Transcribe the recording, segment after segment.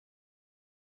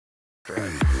Hi,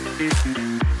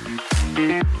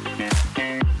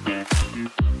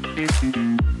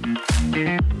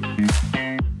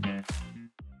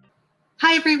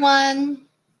 everyone.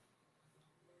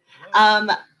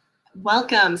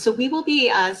 Welcome. So we will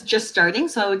be just starting.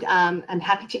 So I'm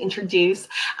happy to introduce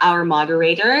our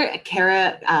moderator,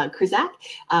 Kara Krizak,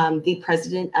 the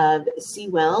president of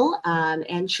WIL,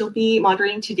 and she'll be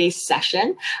moderating today's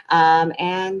session.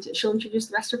 And she'll introduce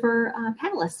the rest of our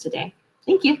panelists today.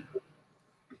 Thank you.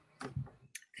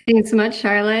 Thanks so much,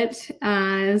 Charlotte.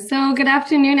 So good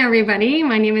afternoon, everybody.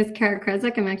 My name is Kara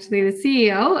Krizak. I'm actually the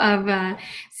CEO of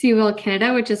WIL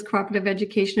Canada, which is Cooperative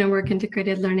Education and Work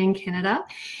Integrated Learning Canada.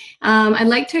 I'd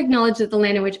like to acknowledge that the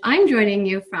land in which I'm joining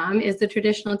you from is the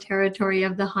traditional territory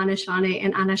of the Haudenosaunee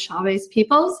and Anishinaabeg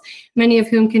peoples, many of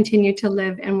whom continue to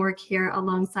live and work here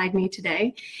alongside me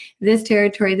today. This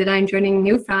territory that I'm joining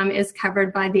you from is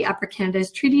covered by the Upper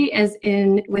Canada's Treaty as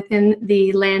within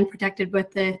the land protected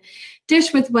with the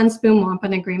Dish with One Spoon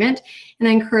Wampum Agreement. And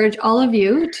I encourage all of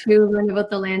you to learn about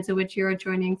the lands in which you are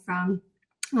joining from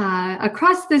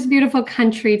across this beautiful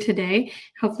country today.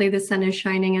 Hopefully the sun is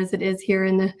shining as it is here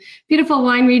in the beautiful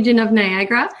wine region of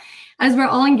Niagara. As we're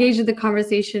all engaged in the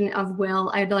conversation of WIL,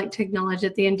 I'd like to acknowledge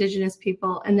that the Indigenous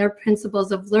people and their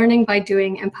principles of learning by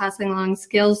doing and passing along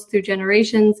skills through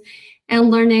generations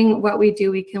and learning what we do,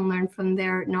 we can learn from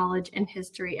their knowledge and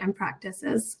history and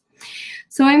practices.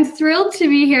 So I'm thrilled to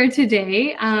be here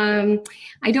today.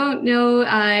 I don't know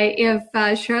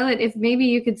if Charlotte, if maybe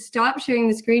you could stop sharing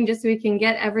the screen just so we can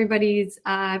get everybody's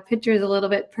pictures a little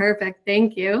bit perfect.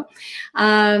 Thank you.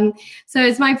 So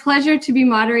it's my pleasure to be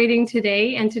moderating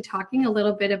today and to talking a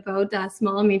little bit about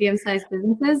small and medium-sized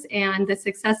businesses and the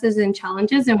successes and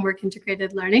challenges in work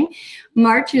integrated learning.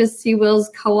 March is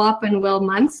WIL's Co-op and WIL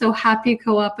month, so happy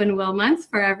Co-op and WIL month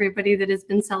for everybody that has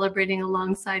been celebrating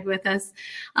alongside with us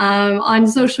on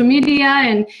social media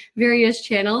and various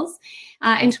channels.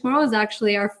 And tomorrow is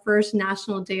actually our first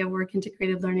National Day of Work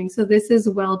Integrated Learning, so this is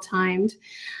well timed.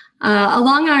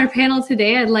 Along our panel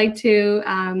today, I'd like to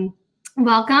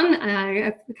welcome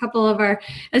a couple of our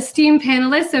esteemed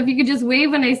panelists. So if you could just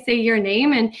wave when I say your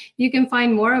name, and you can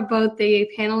find more about the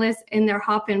panelists in their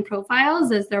Hopin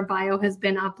profiles as their bio has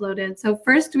been uploaded. So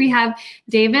first we have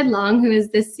David Long, who is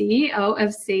the CEO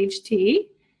of Sage Tea.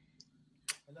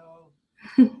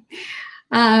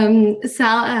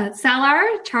 Salar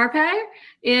Charpay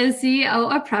is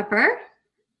CEO of Prepper.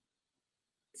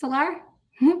 Salar.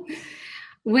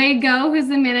 Wei Go, who's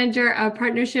the manager of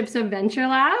partnerships of Venture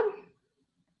Lab.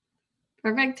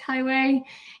 Perfect, hi Wei.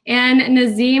 And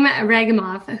Nazim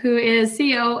Ragamov, who is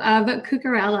CEO of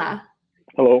Cucurella.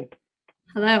 Hello.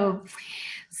 Hello.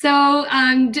 So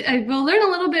we'll learn a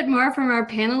little bit more from our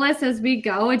panelists as we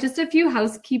go. Just a few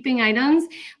housekeeping items.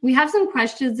 We have some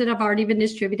questions that have already been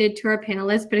distributed to our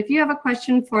panelists, but if you have a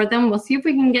question for them, we'll see if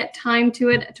we can get time to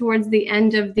it towards the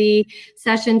end of the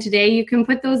session today. You can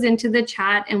put those into the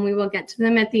chat and we will get to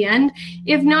them at the end.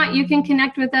 If not, you can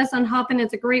connect with us on Hopin.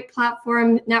 It's a great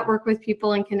platform, network with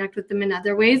people and connect with them in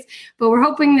other ways. But we're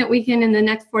hoping that we can, in the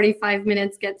next 45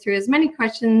 minutes, get through as many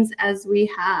questions as we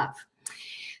have.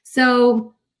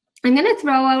 So I'm going to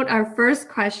throw out our first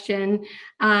question,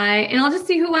 and I'll just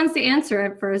see who wants to answer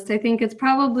it first. I think it's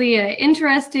probably an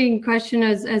interesting question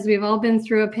as we've all been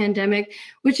through a pandemic,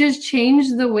 which has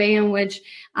changed the way in which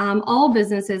all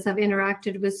businesses have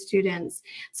interacted with students.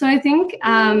 So I think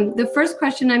the first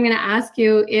question I'm going to ask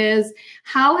you is,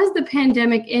 how has the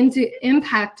pandemic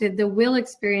impacted the WIL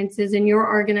experiences in your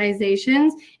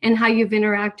organizations and how you've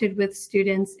interacted with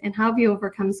students, and how have you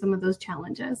overcome some of those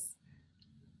challenges?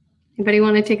 Anybody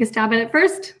want to take a stab at it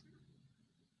first?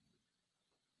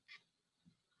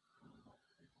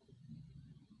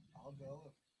 I'll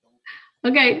go.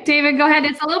 Okay, David, go ahead.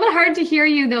 It's a little bit hard to hear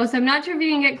you though, so I'm not sure if you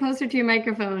can get closer to your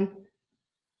microphone.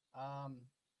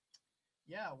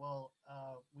 Yeah, well,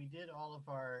 we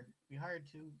hired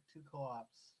two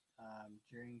co-ops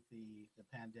during the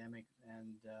pandemic,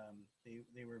 and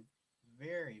they were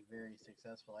very, very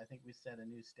successful. I think we set a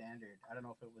new standard. I don't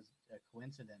know if it was a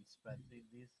coincidence, but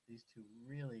these two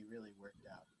really, really worked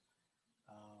out.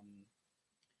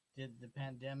 Did the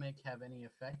pandemic have any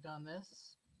effect on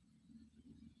this?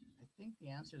 I think the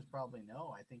answer is probably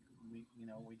no. I think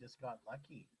we just got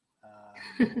lucky.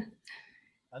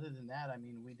 Other than that, I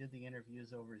mean, we did the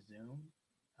interviews over Zoom,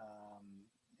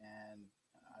 and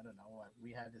I don't know.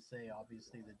 We had to say,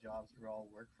 obviously, the jobs were all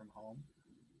work from home.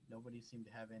 Nobody seemed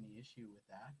to have any issue with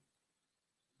that.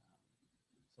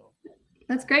 So.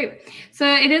 That's great. So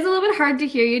it is a little bit hard to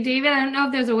hear you, David. I don't know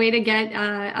if there's a way to get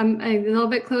a little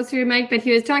bit closer to your mic, but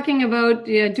he was talking about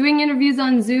doing interviews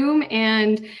on Zoom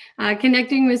and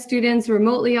connecting with students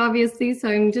remotely, obviously. So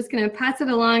I'm just going to pass it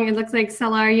along. It looks like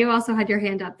Salar, you also had your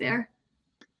hand up there.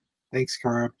 Thanks,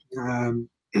 Cara.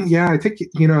 Yeah, I think,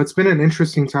 it's been an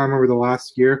interesting time over the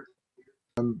last year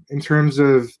in terms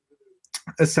of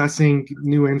assessing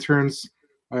new interns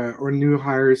or new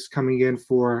hires coming in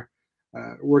for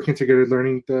work integrated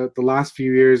learning. The last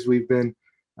few years, we've been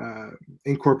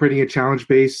incorporating a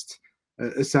challenge-based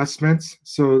assessment.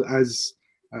 So as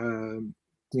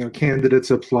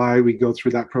candidates apply, we go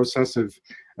through that process of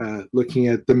looking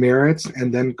at the merits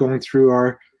and then going through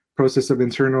our process of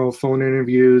internal phone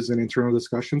interviews and internal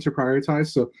discussion to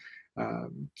prioritize. So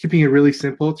keeping it really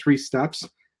simple, 3 steps.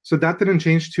 So that didn't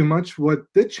change too much. What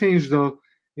did change, though,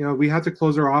 we had to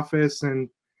close our office and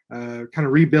kind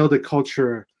of rebuild a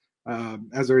culture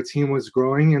as our team was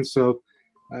growing. And so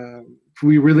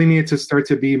we really needed to start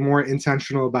to be more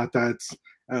intentional about that.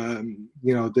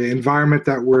 The environment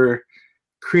that we're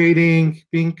creating,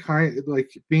 being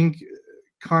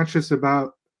conscious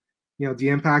about, the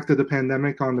impact of the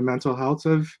pandemic on the mental health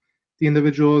of the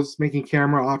individuals, making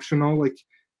camera optional,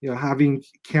 having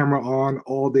camera on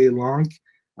all day long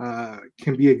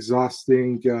can be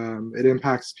exhausting. It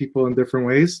impacts people in different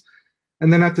ways.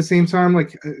 And then at the same time,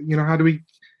 how do we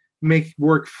make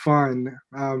work fun?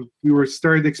 We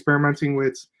started experimenting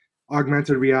with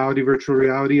augmented reality, virtual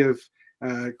reality, of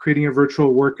creating a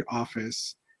virtual work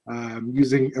office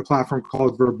using a platform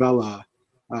called Verbella,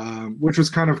 which was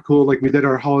kind of cool. We did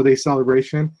our holiday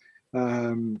celebration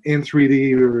in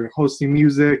 3D. We were hosting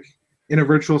music in a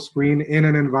virtual screen in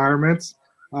an environment.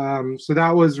 So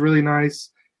that was really nice.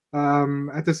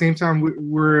 At the same time,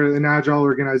 we're an agile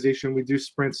organization. We do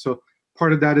sprints. So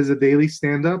part of that is a daily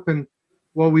stand-up. And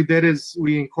what we did is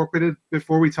we incorporated,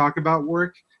 before we talk about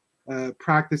work,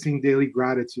 practicing daily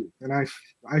gratitude. And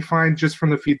I find, just from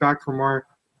the feedback from our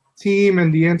team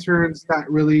and the interns, that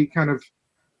really kind of,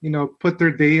 put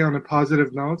their day on a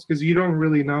positive note, because you don't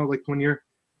really know, when you're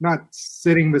not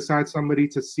sitting beside somebody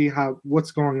to see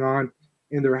what's going on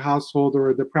in their household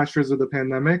or the pressures of the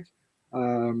pandemic.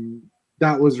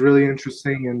 That was really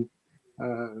interesting,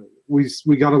 and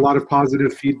we got a lot of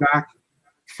positive feedback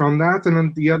from that. And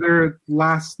then the other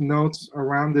last notes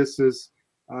around this is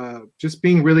just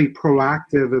being really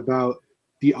proactive about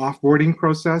the offboarding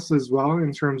process as well,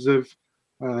 in terms of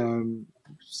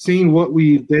seeing what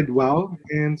we did well,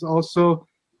 and also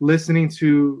listening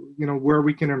to where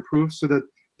we can improve, so that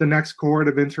the next cohort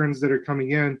of interns that are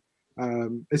coming in,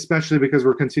 especially because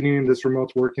we're continuing this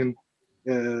remote work and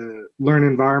learn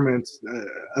environment,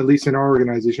 at least in our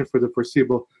organization for the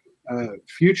foreseeable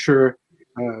future,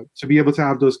 to be able to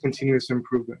have those continuous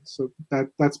improvements. So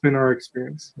that's been our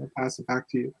experience. I'll pass it back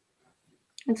to you.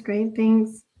 That's great,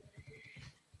 thanks.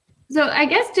 So I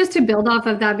guess just to build off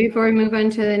of that before we move on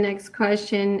to the next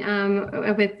question,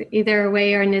 with either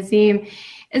Wei or Nazim,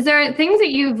 is there things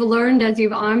that you've learned as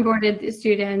you've onboarded the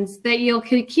students that you'll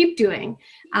keep doing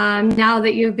now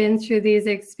that you've been through these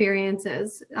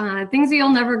experiences, things that you'll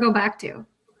never go back to?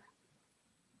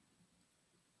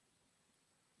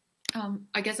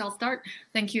 I guess I'll start.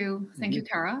 Thank you,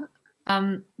 Cara.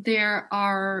 There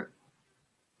are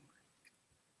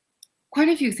quite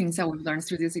a few things that we've learned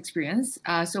through this experience.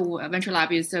 So Venture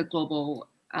Lab is a global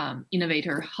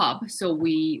innovator hub. So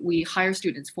we hire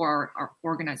students for our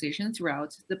organization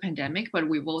throughout the pandemic, but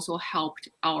we've also helped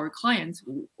our clients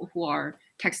who are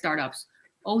tech startups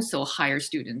also hire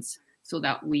students, so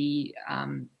that we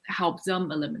help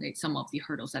them eliminate some of the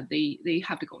hurdles that they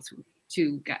have to go through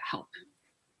to get help.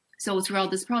 So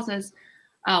throughout this process,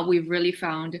 we've really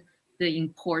found the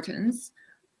importance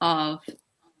of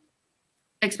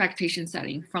expectation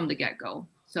setting from the get-go.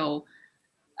 So,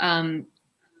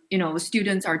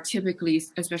 students are typically,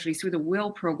 especially through the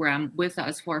WIL program, with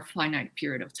us for a finite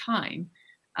period of time.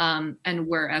 And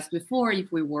whereas before,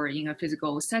 if we were in a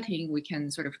physical setting, we can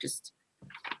sort of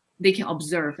they can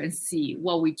observe and see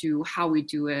what we do, how we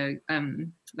do it.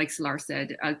 Like Salar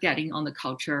said, getting on the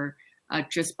culture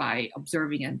just by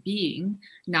observing and being.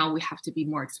 Now we have to be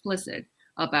more explicit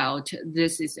about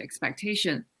this is the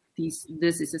expectation.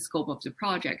 This is the scope of the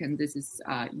project, and this is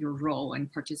your role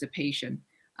and participation,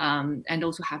 and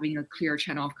also having a clear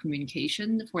channel of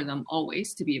communication for them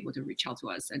always to be able to reach out to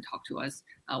us and talk to us,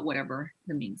 whatever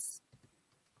the means.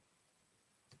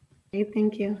 Okay,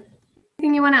 thank you.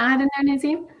 Anything you want to add in there,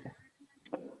 Nazim?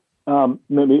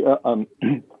 Maybe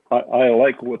I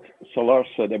like what Salar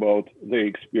said about their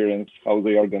experience, how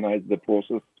they organize the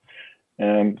process,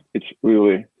 and it's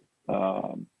really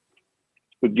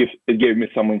it gave me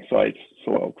some insights.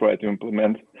 So I'll try to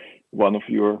implement one of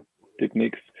your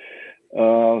techniques.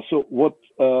 So what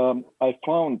I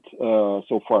found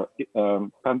so far,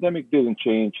 pandemic didn't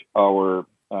change our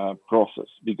process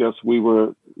because we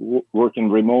were working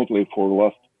remotely for the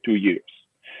last 2 years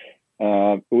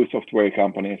with software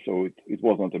company, so it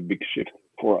wasn't a big shift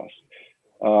for us.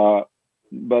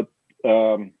 But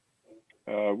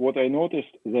what I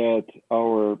noticed that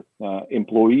our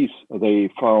employees, they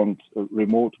found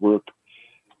remote work,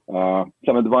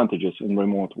 some advantages in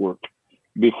remote work.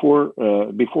 Before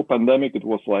pandemic, it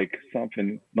was like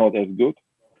something not as good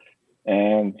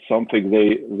and something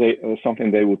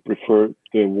they would prefer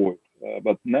to avoid.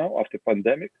 But now after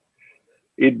pandemic,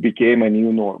 it became a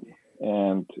new norm,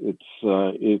 and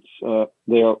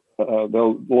there are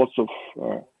lots of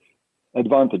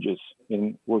advantages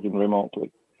in working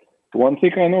remotely. One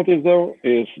thing I noticed though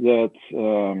is that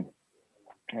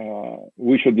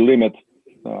we should limit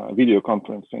video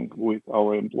conferencing with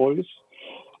our employees.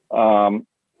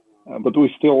 But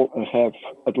we still have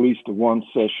at least one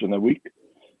session a week,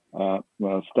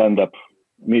 stand-up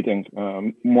meeting,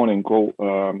 morning call,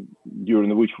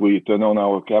 during which we turn on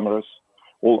our cameras.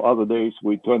 All other days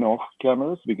we turn off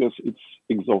cameras because it's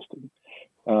exhausting.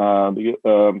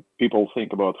 People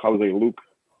think about how they look,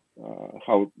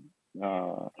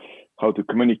 how to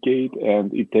communicate,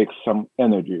 and it takes some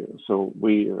energy. So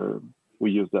we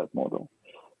use that model.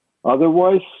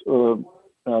 Otherwise,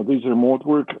 this remote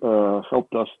work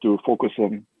helped us to focus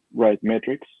on right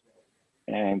metrics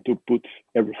and to put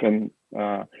everything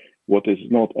what is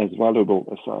not as valuable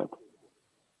aside.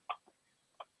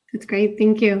 That's great.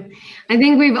 Thank you. I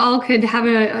think we've all could have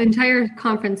an entire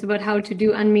conference about how to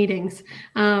do unmeetings.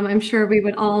 I'm sure we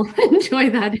would all enjoy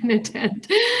that and attend.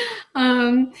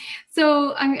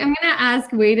 So I'm going to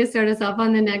ask Wei to start us off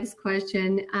on the next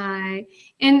question.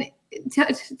 And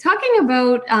talking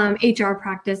about HR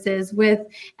practices with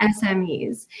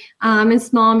SMEs and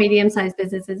small, medium-sized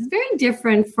businesses, is very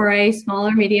different for a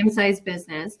smaller, medium-sized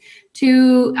business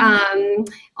to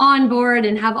onboard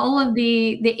and have all of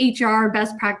the HR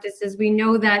best practices. We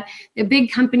know that the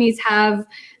big companies have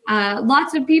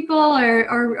lots of people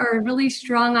are really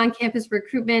strong on campus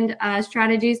recruitment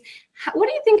strategies. What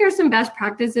do you think are some best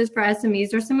practices for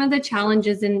SMEs, or some of the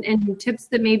challenges and tips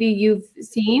that maybe you've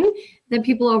seen that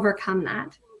people overcome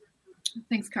that?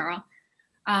 Thanks, Kara.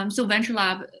 So Venture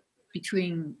Lab,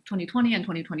 between 2020 and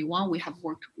 2021, we have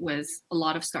worked with a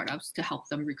lot of startups to help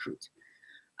them recruit.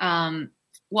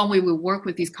 One way we work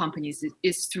with these companies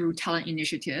is through talent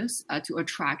initiatives to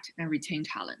attract and retain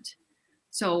talent.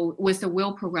 So with the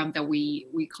WIL program that we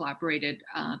collaborated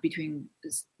between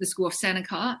the School of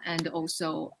Seneca and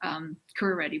also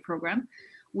Career Ready program,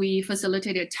 we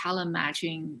facilitated talent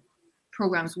matching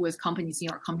programs with companies in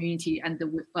our community and the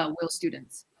WIL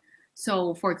students.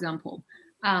 So for example,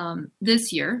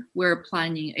 this year, we're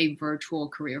planning a virtual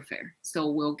career fair.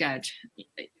 So we'll get,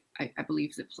 I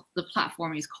believe the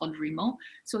platform is called Remo.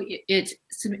 So it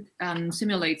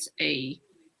simulates a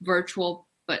virtual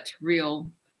but real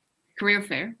career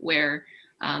fair where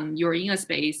you're in a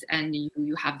space and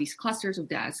you have these clusters of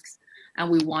desks, and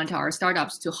we want our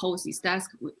startups to host these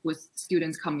desks with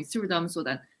students coming through them so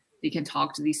that they can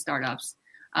talk to these startups.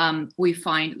 We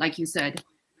find, like you said,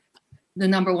 the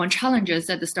number one challenges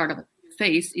that the startup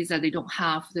face is that they don't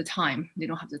have the time. They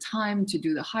don't have the time to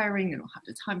do the hiring. They don't have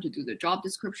the time to do the job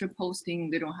description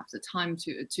posting. They don't have the time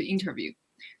to interview.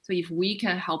 So if we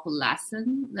can help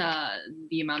lessen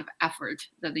the amount of effort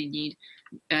that they need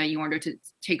in order to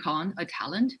take on a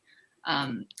talent,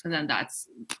 then that's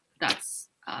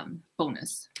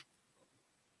bonus.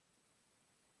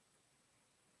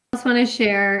 I just want to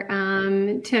share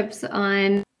tips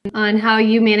on how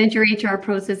you manage your HR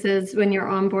processes when you're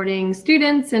onboarding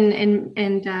students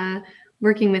and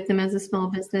working with them as a small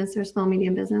business or small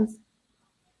medium business.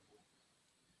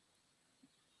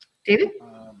 David?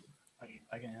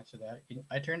 I can answer that.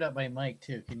 I turned up my mic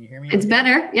too. Can you hear me? It's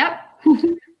better. Yep.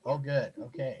 Oh, good.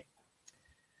 Okay.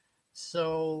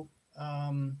 So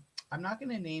I'm not going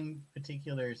to name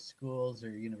particular schools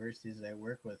or universities that I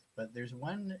work with, but there's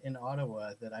one in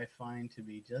Ottawa that I find to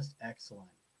be just excellent.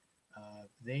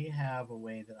 They have a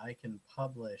way that I can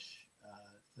publish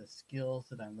the skills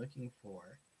that I'm looking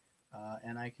for,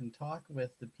 and I can talk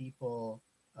with the people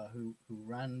who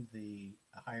run the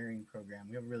hiring program.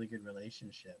 We have a really good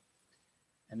relationship.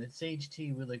 And at Sage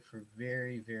T, we look for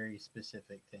very, very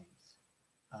specific things.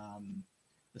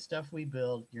 The stuff we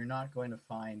build, you're not going to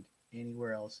find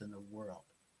anywhere else in the world.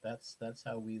 That's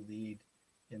how we lead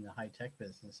in the high-tech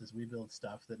business, is we build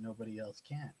stuff that nobody else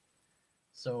can.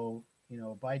 So you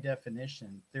know, by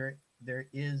definition, there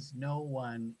is no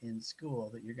one in school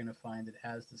that you're going to find that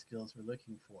has the skills we're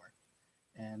looking for.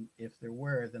 And if there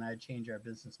were, then I'd change our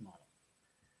business model.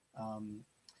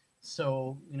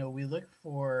 So, you know, we look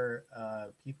for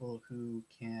people who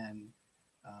can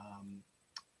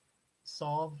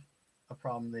solve a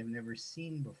problem they've never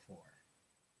seen before.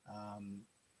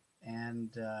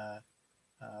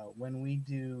 When we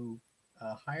do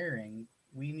hiring,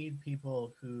 we need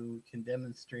people who can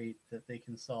demonstrate that they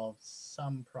can solve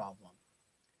some problem.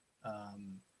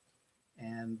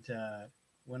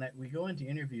 When we go into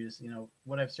interviews, you know,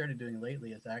 what I've started doing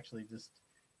lately is actually just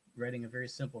writing a very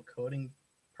simple coding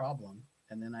problem,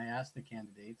 and then I ask the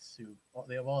candidates who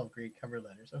they all have great cover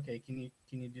letters. Okay, can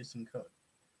you do some code?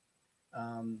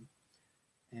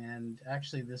 And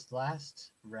actually, this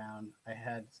last round, I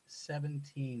had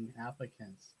 17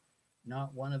 applicants.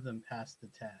 Not one of them passed the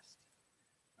test.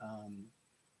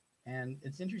 And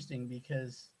it's interesting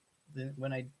because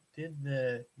when I did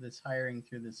this hiring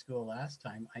through the school last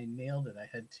time, I nailed it. I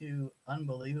had 2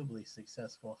 unbelievably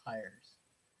successful hires.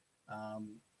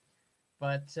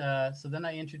 So then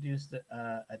I introduced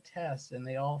a test, and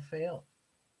they all failed.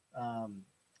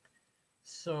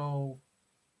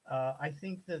 I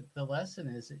think that the lesson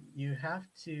is that you have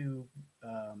to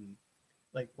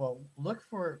look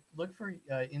for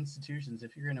institutions.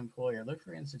 If you're an employer, look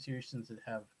for institutions that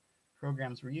have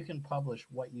programs where you can publish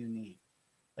what you need.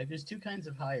 Like, there's 2 kinds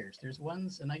of hires. There's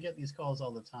ones, and I get these calls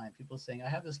all the time, people saying, I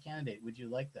have this candidate, would you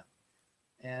like them?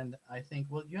 And I think,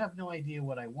 well, you have no idea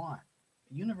what I want.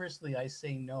 Universally, I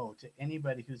say no to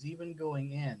anybody who's even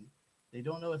going in. They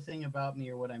don't know a thing about me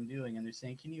or what I'm doing, and they're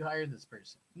saying, can you hire this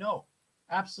person? No,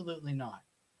 absolutely not.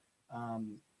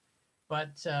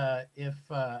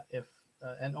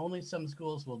 And only some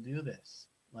schools will do this.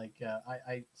 Like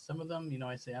some of them, you know,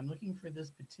 I say, I'm looking for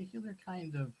this particular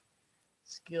kind of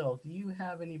skill. Do you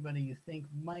have anybody you think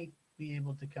might be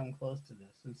able to come close to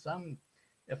this? And some,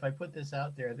 if I put this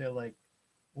out there, they're like,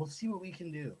 we'll see what we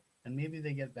can do. And maybe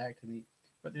they get back to me.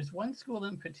 But there's one school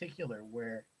in particular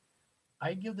where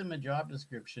I give them a job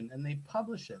description and they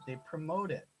publish it, they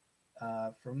promote it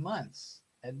for months.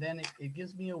 And then it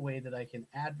gives me a way that I can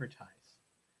advertise.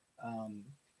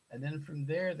 And then from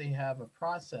there, they have a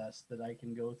process that I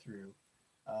can go through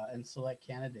and select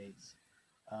candidates.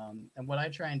 And what I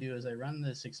try and do is I run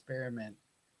this experiment.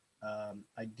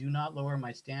 I do not lower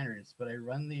my standards, but I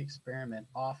run the experiment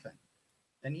often.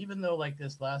 And even though, like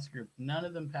this last group, none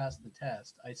of them passed the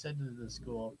test, I said to the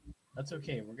school, that's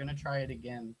okay, we're going to try it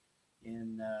again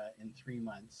in 3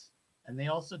 months. And they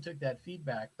also took that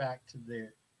feedback back to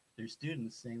their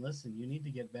students saying, listen, you need to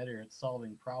get better at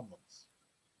solving problems.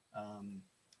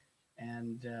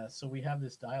 So we have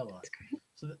this dialogue.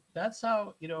 So that's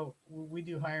how, you know, we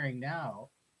do hiring now.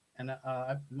 And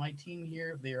my team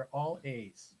here, they are all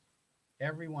A's,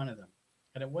 every one of them.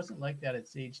 And it wasn't like that at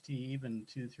Sage T even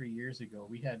 2-3 years ago.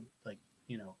 We had, like,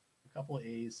 you know, a couple of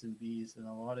A's and B's and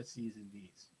a lot of C's and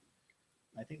D's.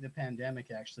 I think the pandemic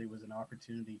actually was an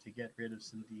opportunity to get rid of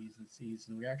some D's and C's,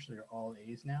 and we actually are all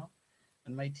A's now.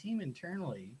 And my team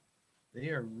internally, they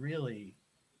are really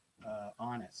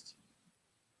honest.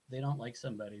 They don't like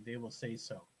somebody, they will say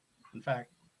so. In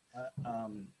fact,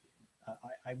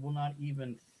 I will not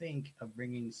even think of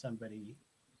bringing somebody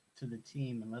to the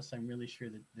team unless I'm really sure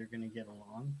that they're going to get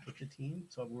along with the team.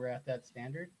 So we're at that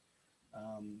standard.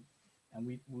 And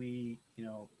we you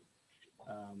know,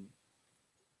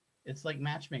 it's like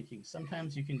matchmaking.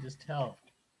 Sometimes you can just tell,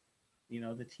 you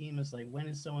know, the team is like, when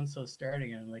is so-and-so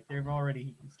starting? And like, they've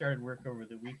already started work over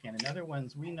the weekend. And other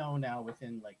ones, we know now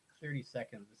within like 30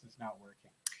 seconds, this is not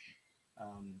working.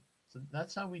 So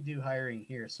that's how we do hiring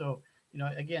here. So, you know,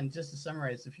 again, just to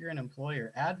summarize, if you're an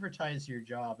employer, advertise your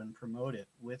job and promote it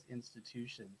with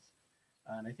institutions.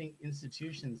 And I think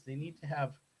institutions, they need to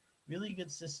have really good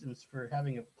systems for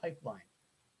having a pipeline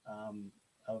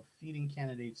of feeding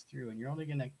candidates through. And you're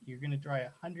gonna try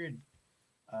 100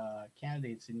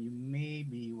 candidates, and you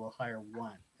maybe will hire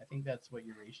 1. I think that's what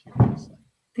your ratio is like.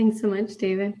 Thanks so much,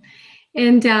 David.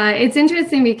 And it's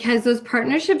interesting because those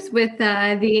partnerships with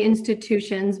the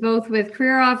institutions, both with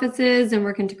career offices and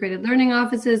work integrated learning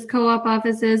offices, co-op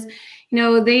offices, you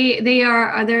know,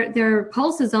 their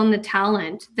pulse is on the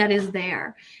talent that is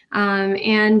there.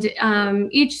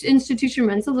 Each institution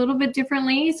runs a little bit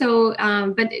differently. So,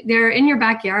 but they're in your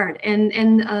backyard,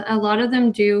 and a lot of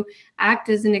them do act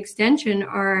as an extension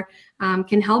or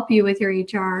can help you with your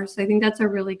HR. So I think that's a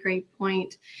really great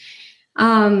point.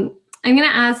 I'm going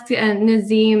to ask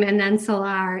Nazim and then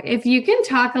Salar, if you can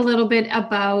talk a little bit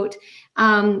about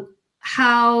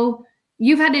how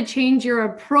you've had to change your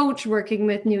approach working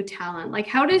with new talent. Like,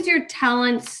 how does your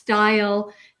talent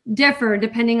style differ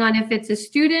depending on if it's a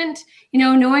student,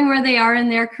 knowing where they are in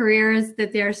their careers,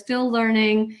 that they're still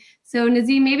learning. So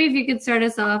Nazim, maybe if you could start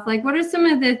us off, like what are some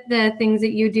of the things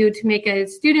that you do to make a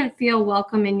student feel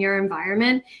welcome in your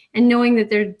environment and knowing that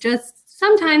they're just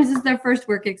sometimes is their first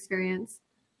work experience?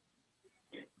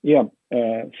 Yeah,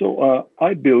 so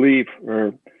I believe,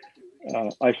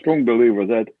 I strong believer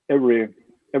that every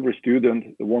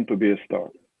student want to be a star,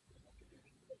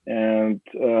 and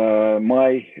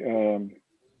my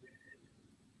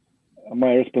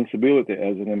responsibility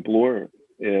as an employer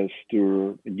is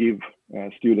to give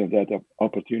students that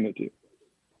opportunity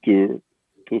to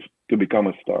become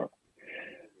a star.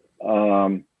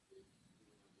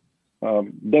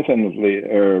 Definitely,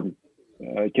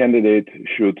 a candidate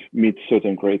should meet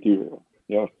certain criteria.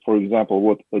 Yeah, for example,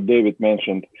 what David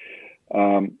mentioned,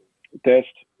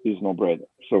 test is no-brainer.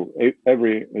 So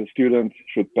every student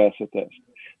should pass a test.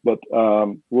 But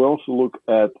we also look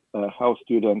at how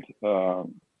students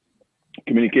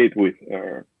communicate with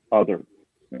other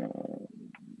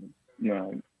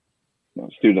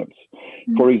students.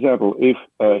 For example, if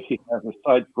he has a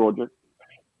side project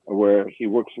where he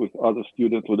works with other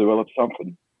students to develop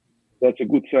something, that's a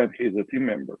good sign he's a team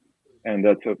member, and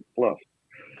that's a plus.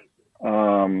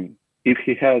 If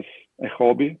he has a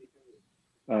hobby,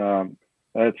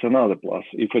 that's another plus.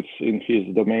 If it's in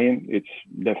his domain, it's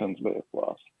definitely a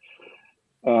plus.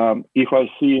 If I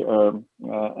see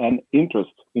an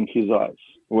interest in his eyes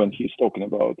when he's talking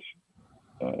about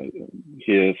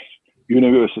his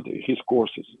university, his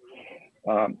courses,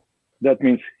 that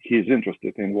means he's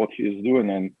interested in what he's doing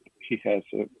and he has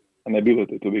an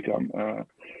ability to become a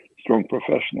strong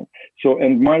professional. So,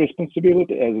 and my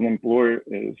responsibility as an employer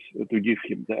is to give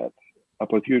him that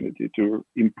opportunity to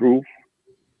improve,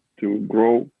 to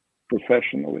grow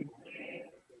professionally.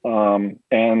 I'm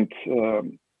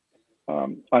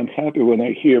happy when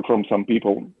I hear from some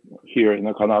people here in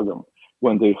Okanagan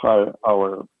when they hire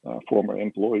our former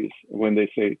employees, when they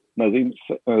say, Nazim,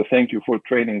 thank you for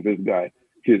training this guy.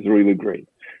 He's really great.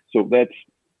 So that's,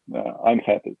 I'm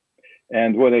happy.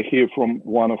 And when I hear from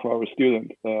one of our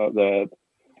students that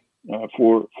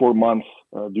for 4 months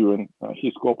during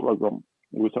his co-program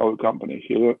with our company,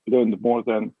 he learned more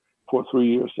than for 3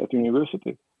 years at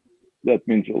university, that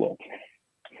means a lot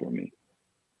for me.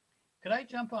 Could I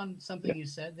jump on something you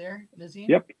said there, Nazim?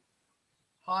 Yep.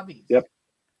 Hobbies. Yep.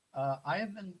 I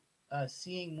have been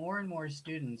seeing more and more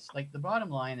students, like the bottom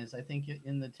line is, I think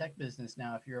in the tech business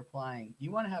now, if you're applying,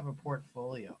 you want to have a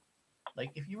portfolio.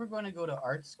 Like if you were going to go to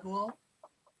art school,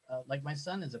 like my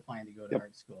son is applying to go to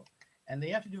art school, and they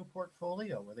have to do a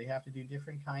portfolio where they have to do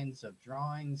different kinds of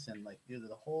drawings and like do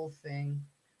the whole thing.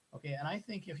 Okay, and I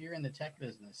think if you're in the tech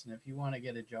business and if you want to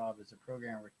get a job as a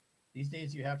programmer, these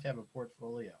days you have to have a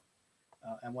portfolio.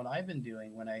 And what I've been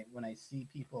doing when I see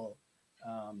people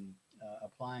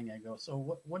applying, I go,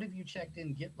 so what have you checked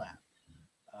in GitLab?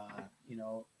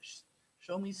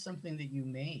 Show me something that you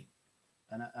made,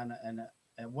 and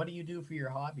what do you do for your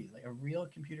hobby? Like a real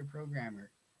computer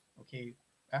programmer, okay,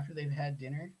 after they've had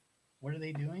dinner, what are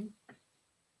they doing?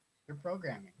 They're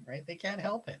programming, right? They can't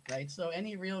help it, right? So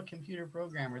any real computer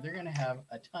programmer, they're going to have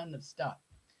a ton of stuff.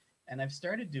 And I've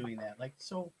started doing that. Like,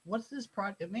 so what's this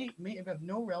project? It may have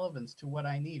no relevance to what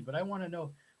I need, but I want to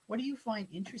know, what do you find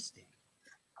interesting?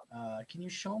 Can you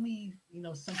show me,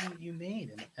 something that you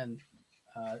made? And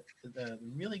the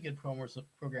really good programmers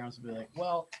will be like,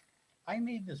 well, I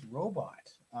made this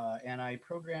robot and I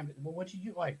programmed it. Well, what did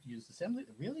you do? I use assembly.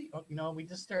 Really? Oh, we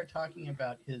just start talking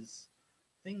about his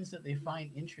things that they find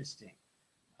interesting.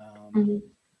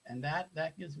 And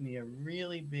that gives me a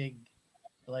really big,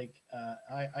 like,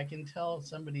 I can tell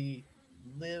somebody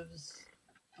lives,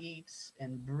 eats,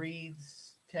 and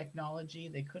breathes technology.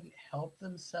 They couldn't help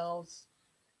themselves.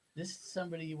 This is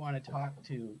somebody you want to talk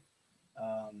to.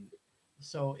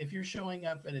 So if you're showing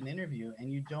up at an interview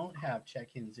and you don't have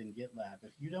check-ins in GitLab,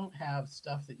 if you don't have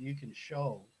stuff that you can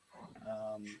show,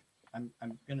 I'm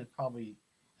going to probably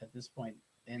at this point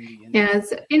end the interview.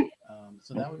 Yes.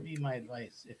 So that would be my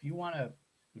advice. If you want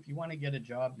to get a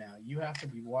job now, you have to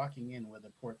be walking in with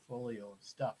a portfolio of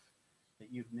stuff that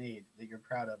you've made that you're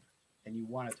proud of and you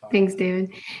want to talk Thanks, about.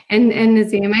 David. And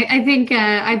Nazim, I think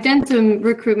I've done some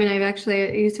recruitment. I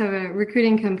used to have a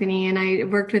recruiting company and I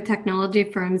worked with technology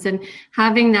firms, and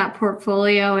having that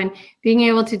portfolio and being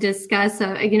able to discuss,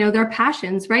 their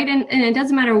passions, right? And it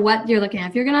doesn't matter what you're looking at.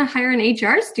 If you're going to hire an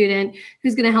HR student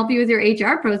who's going to help you with your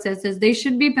HR processes, they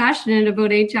should be passionate about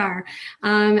HR,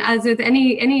 as with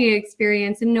any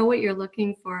experience, and know what you're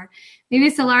looking for.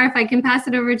 Maybe Salar, if I can pass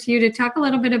it over to you to talk a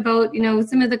little bit about,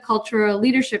 some of the cultural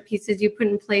leadership pieces you put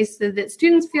in place so that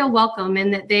students feel welcome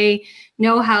and that they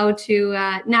know how to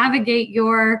navigate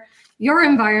your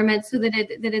environment so that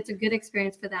it's a good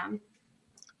experience for them.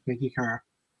 Thank you, Kara.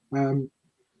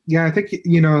 Yeah, I think,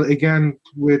 again,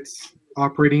 with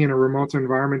operating in a remote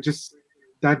environment, just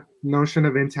that notion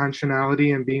of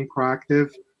intentionality and being proactive.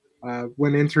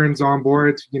 When interns on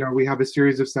board, we have a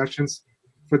series of sessions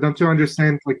for them to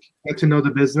understand, get to know the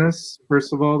business,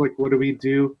 first of all, what do we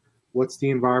do? What's the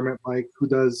environment like? Who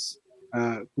does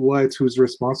what? Who's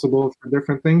responsible for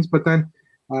different things? But then,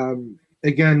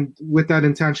 again, with that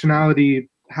intentionality,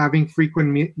 having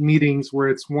frequent meetings where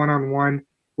it's one-on-one,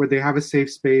 where they have a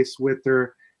safe space with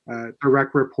their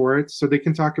direct reports, so they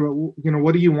can talk about,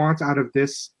 what do you want out of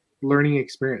this learning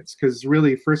experience? Because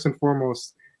really, first and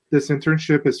foremost, this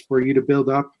internship is for you to build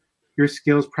up your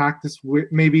skills, practice with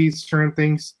maybe certain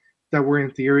things that were in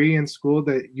theory in school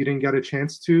that you didn't get a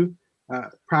chance to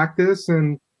practice.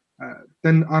 And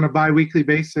then on a bi-weekly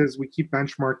basis, we keep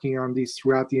benchmarking on these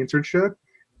throughout the internship,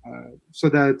 so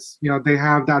that they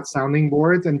have that sounding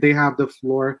board and they have the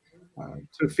floor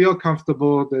to feel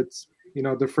comfortable that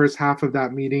the first half of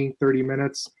that meeting, 30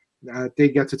 minutes, they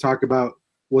get to talk about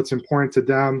what's important to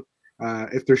them.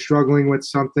 If they're struggling with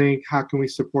something, how can we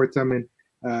support them in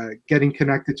getting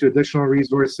connected to additional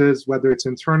resources, whether it's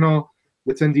internal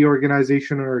within the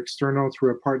organization or external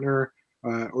through a partner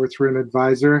or through an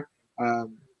advisor.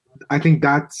 I think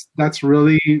that's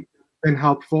really been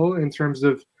helpful in terms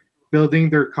of building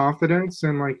their confidence.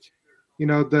 And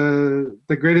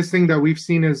the greatest thing that we've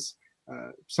seen is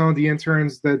some of the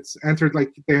interns that's entered,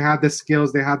 they had the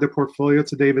skills, they had the portfolio,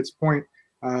 to David's point,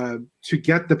 to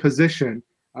get the position,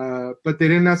 but they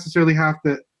didn't necessarily have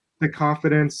the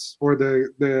confidence or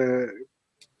the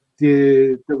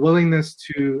willingness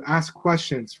to ask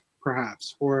questions,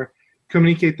 perhaps, or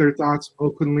communicate their thoughts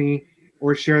openly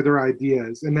or share their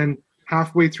ideas. And then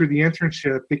halfway through the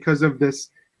internship, because of this,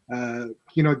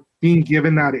 being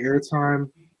given that airtime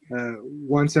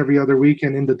once every other week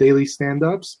and in the daily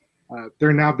stand-ups,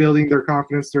 they're now building their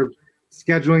confidence. They're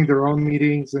scheduling their own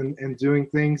meetings and doing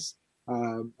things.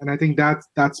 And I think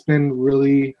that's been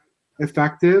really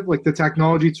effective. The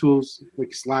technology tools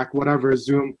like Slack, whatever,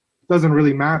 Zoom, doesn't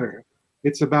really matter.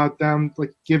 It's about them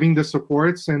giving the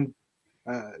supports and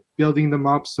building them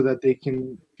up so that they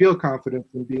can feel confident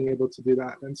in being able to do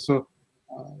that. And so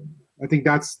I think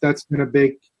that's been a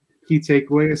big key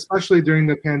takeaway, especially during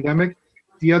the pandemic.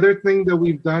 The other thing that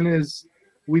we've done is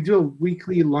we do a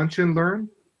weekly lunch and learn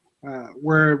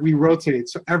where we rotate,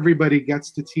 so everybody gets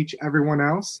to teach everyone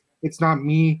else. It's not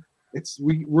me.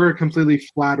 We're a completely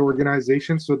flat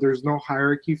organization, so there's no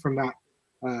hierarchy from that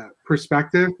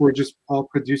perspective. We're just all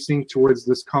producing towards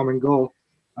this common goal.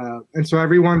 And so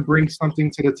everyone brings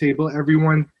something to the table.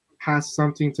 Everyone has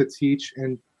something to teach.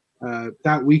 And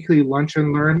that weekly lunch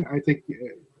and learn, I think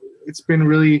it's been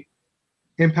really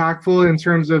impactful in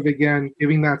terms of, again,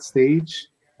 giving that stage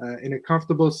in a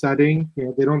comfortable setting.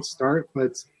 They don't start,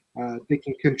 but they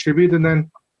can contribute. And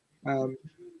then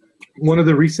one of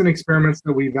the recent experiments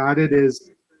that we've added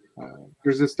is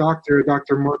there's this doctor,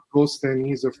 Dr. Mark Golston.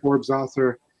 He's a Forbes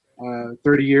author,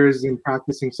 30 years in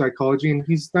practicing psychology. And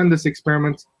he's done this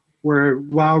experiment where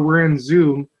while we're in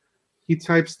Zoom, he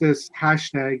types this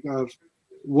hashtag of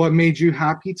what made you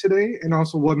happy today and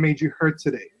also what made you hurt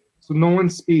today. So no one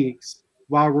speaks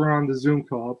while we're on the Zoom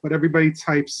call, but everybody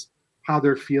types how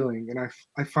they're feeling. And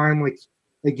I find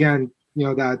again,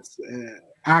 that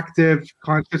active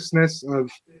consciousness of,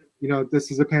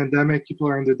 this is a pandemic, people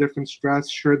are under different stress.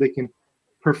 Sure, they can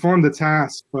perform the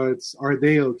task, but are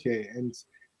they okay? And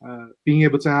being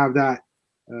able to have that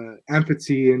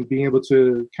empathy and being able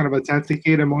to kind of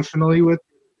authenticate emotionally with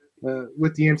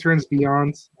the interns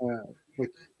beyond,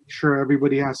 sure,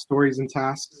 everybody has stories and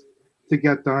tasks to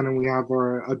get done, and we have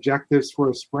our objectives for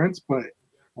a sprint, but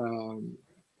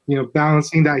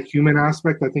balancing that human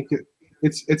aspect, I think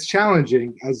it's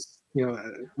challenging. As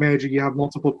manager, you have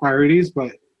multiple priorities,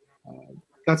 but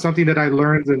that's something that I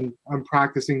learned and I'm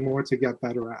practicing more to get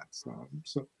better at. So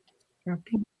yeah.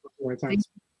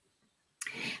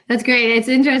 That's great. It's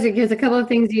interesting because a couple of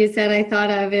things you said I thought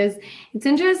of is it's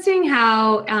interesting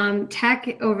how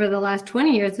tech over the last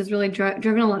 20 years has really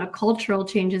driven a lot of cultural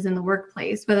changes in the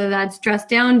workplace, whether that's dress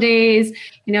down days,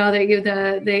 you know,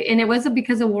 and it wasn't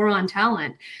because of war on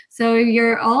talent. So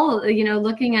you're all, you know,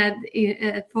 looking at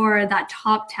for that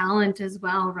top talent as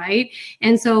well, right?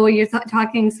 And so you're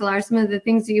talking, Solar, some of the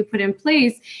things that you put in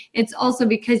place, it's also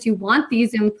because you want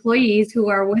these employees who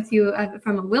are with you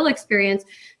from a WIL experience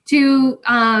to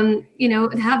you know,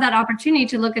 have that opportunity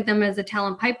to look at them as a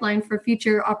talent pipeline for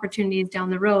future opportunities down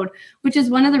the road, which is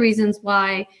one of the reasons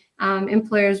why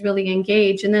employers really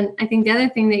engage. And then I think the other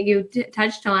thing that you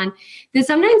touched on that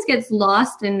sometimes gets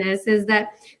lost in this is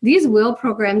that these WIL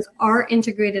programs are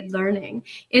integrated learning.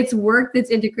 It's work that's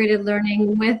integrated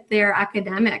learning with their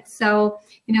academics. So,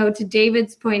 you know, to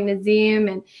David's point, Nazim,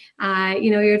 and you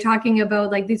know, you're talking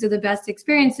about like these are the best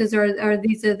experiences, or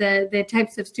these are the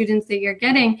types of students that you're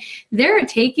getting. They're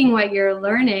taking what you're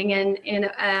learning and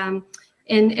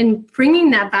bringing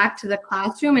that back to the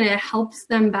classroom, and it helps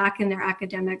them back in their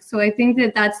academics. So I think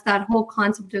that that's that whole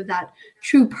concept of that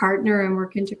true partner and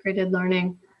work integrated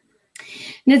learning.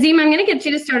 Nazim, I'm going to get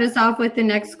you to start us off with the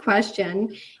next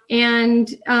question.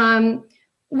 And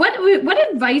what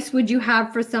advice would you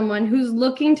have for someone who's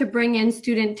looking to bring in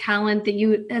student talent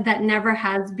that never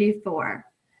has before?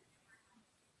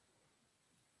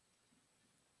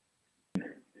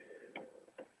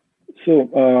 So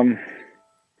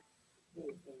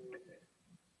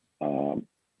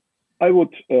I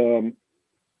would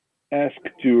ask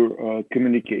to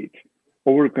communicate.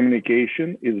 Over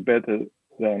communication is better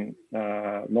than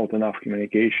not enough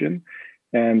communication,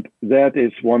 and that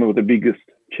is one of the biggest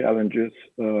challenges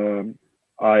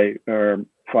I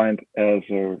find as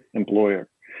an employer.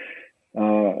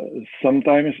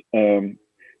 Sometimes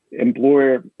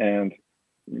employer and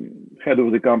head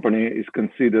of the company is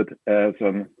considered as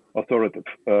an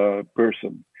authoritative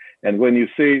person, and when you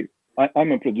say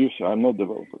I'm a producer, I'm not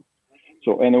developer.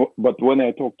 So, but when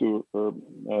I talk to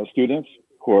students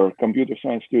who are computer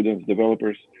science students,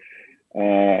 developers,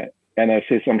 and I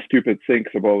say some stupid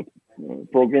things about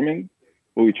programming,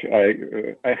 which I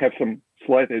have some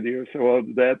slight ideas about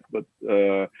that, but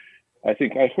I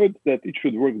think I heard that it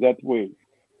should work that way.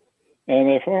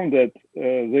 And I found that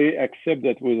they accept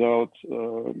that without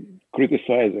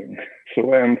criticizing.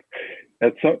 So, and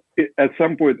at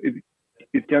some point,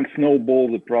 it can snowball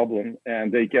the problem,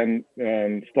 and they can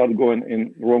start going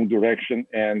in wrong direction,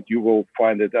 and you will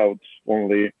find it out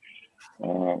only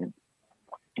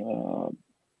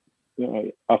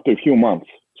after a few months.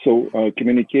 So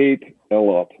communicate a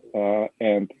lot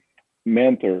and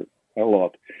mentor a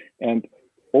lot, and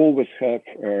always have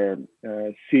a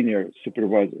senior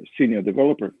supervisor, senior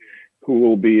developer who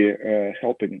will be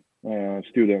helping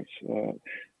students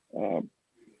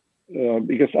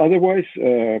because otherwise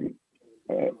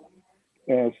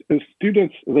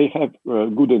students, they have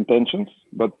good intentions,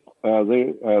 but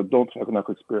they don't have enough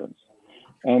experience,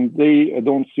 and they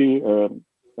don't see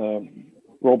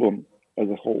problem as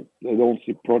a whole. They don't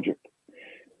see project.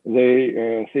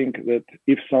 They think that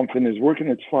if something is working,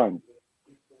 it's fine,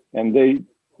 and they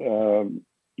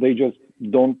just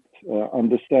don't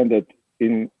understand that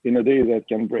in a day that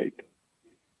can break.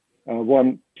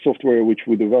 One software which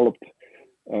we developed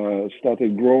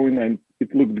started growing, and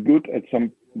it looked good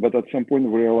but at some point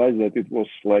we realized that it was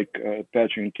like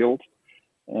patching killed,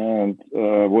 and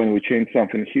when we changed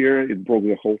something here, it broke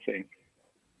the whole thing.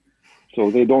 So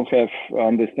they don't have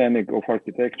understanding of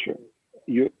architecture,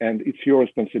 and it's your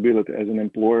responsibility as an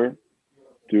employer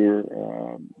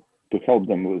to help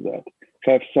them with that.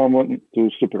 Have someone to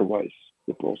supervise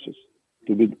the process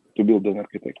to build an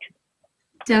architecture.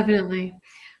 Definitely.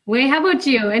 Wei, how about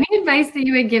you? Any advice that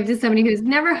you would give to somebody who's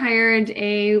never hired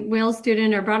a WIL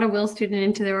student or brought a WIL student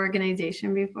into their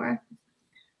organization before?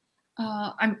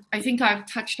 I think I've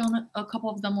touched on a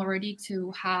couple of them already,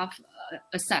 to have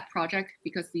a set project,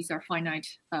 because these are finite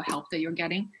help that you're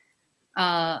getting.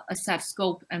 A set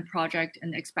scope and project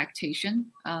and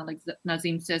expectation. Like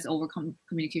Nazim says, over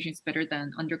communication is better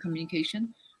than under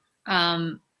communication.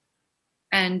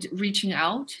 And reaching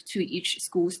out to each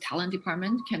school's talent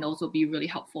department can also be really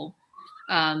helpful.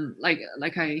 Like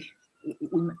we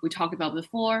talked about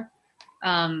before,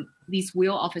 these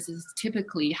WIL offices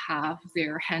typically have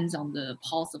their hands on the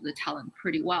pulse of the talent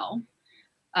pretty well.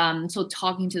 So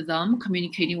talking to them,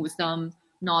 communicating with them,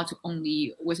 not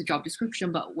only with a job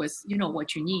description, but with, you know,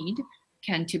 what you need,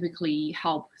 can typically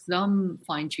help them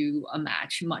find you a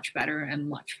match much better and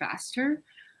much faster.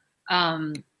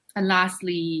 And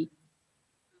lastly,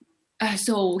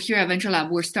 so here at Venture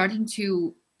Lab, we're starting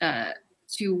to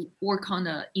work on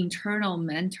an internal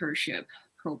mentorship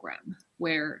program,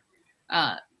 where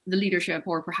the leadership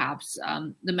or perhaps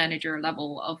the manager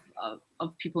level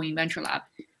of people in Venture Lab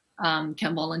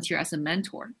can volunteer as a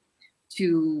mentor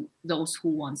to those who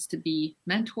wants to be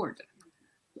mentored.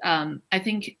 I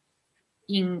think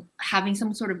in having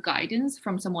some sort of guidance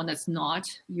from someone that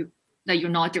you're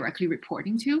not directly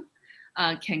reporting to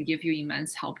can give you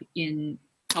immense help in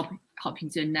helping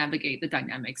to navigate the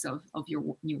dynamics of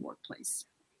your new workplace.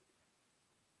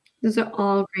 Those are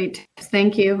all great tips.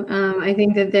 Thank you. I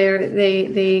think that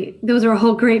those are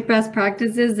all great best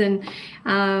practices, and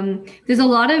there's a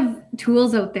lot of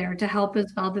tools out there to help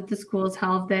as well that the schools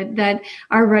have that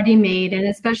are ready-made, and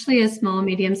especially as small,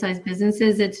 medium-sized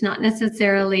businesses, it's not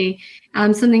necessarily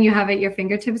something you have at your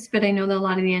fingertips, but I know that a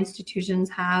lot of the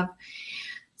institutions have.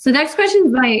 So next question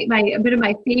is a bit of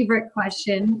my favorite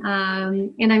question,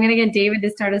 and I'm going to get David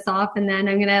to start us off, and then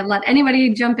I'm going to let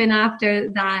anybody jump in after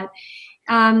that.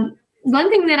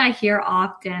 One thing that I hear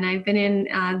often, I've been in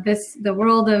the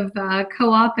world of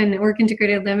co-op and work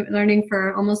integrated learning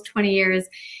for almost 20 years,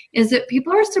 is that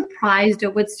people are surprised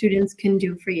at what students can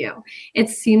do for you. It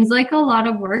seems like a lot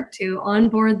of work to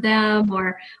onboard them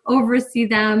or oversee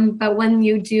them, but when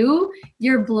you do,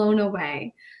 you're blown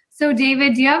away. So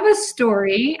David, do you have a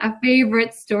story, a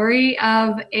favorite story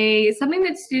of something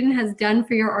that student has done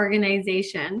for your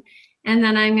organization? And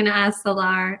then I'm going to ask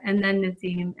Salar, and then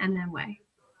Nazim, and then Wei.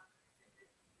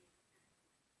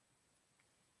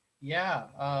 Yeah.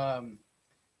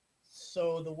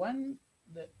 So the one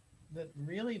that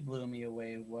really blew me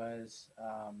away was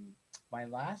my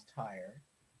last hire,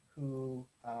 who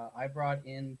I brought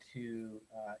in to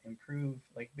improve,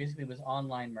 like basically was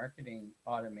online marketing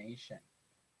automation.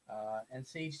 And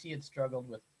CHC had struggled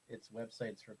with its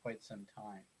websites for quite some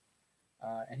time.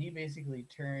 And he basically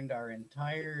turned our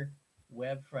entire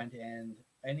web front end,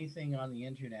 anything on the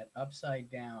internet, upside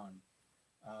down.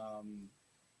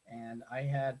 And I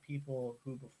had people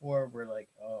who before were like,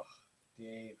 oh,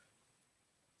 Dave,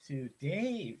 to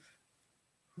Dave,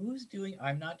 who's doing,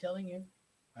 I'm not telling you.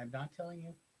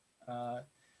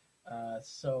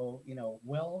 So,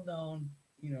 well-known,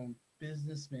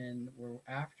 businessmen were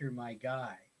after my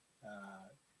guy,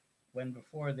 when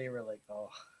before they were like, oh.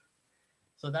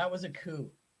 So that was a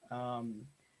coup.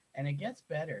 And it gets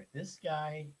better. This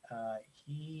guy,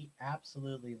 he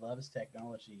absolutely loves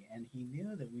technology, and he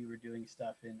knew that we were doing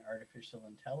stuff in artificial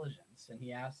intelligence. And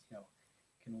he asked,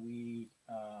 can we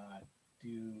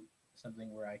do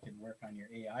something where I could work on your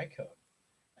AI code?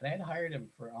 And I had hired him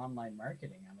for online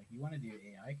marketing. I'm like, you want to do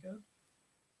AI code?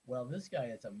 Well, this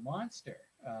guy is a monster.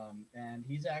 And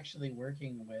he's actually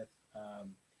working with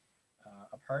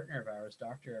a partner of ours,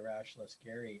 Dr. Arash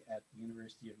Laskari at the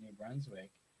University of New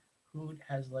Brunswick, who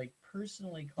has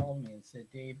personally called me and said,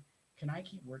 Dave, can I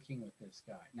keep working with this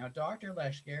guy? Now, Dr.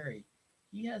 Laskari,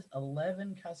 he has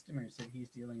 11 customers that he's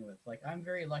dealing with. I'm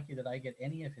very lucky that I get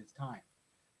any of his time.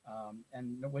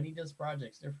 And when he does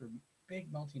projects, they're for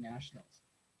big multinationals,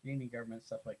 Canadian government,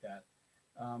 stuff like that.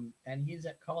 And he's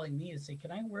calling me to say,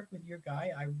 can I work with your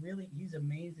guy? He's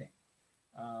amazing.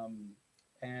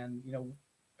 And,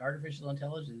 artificial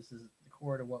intelligence is the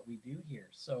core to what we do here.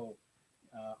 So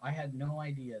I had no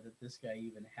idea that this guy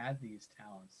even had these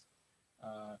talents.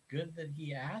 Good that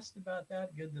he asked about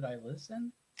that. Good that I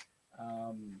listened.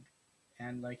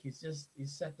 And he's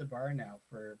set the bar now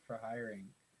for hiring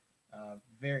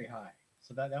very high.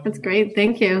 So that was great.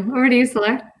 Thank you. Over to you,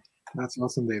 Salar. That's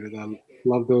awesome, David. I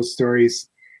love those stories.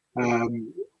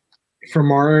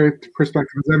 From our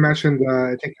perspective, as I mentioned,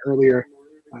 I think earlier,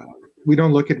 we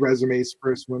don't look at resumes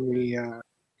first when we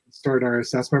start our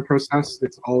assessment process.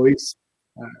 It's always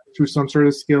through some sort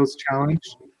of skills challenge.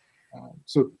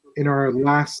 So in our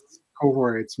last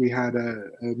cohorts, we had a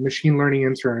machine learning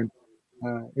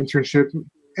internship,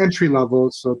 entry level,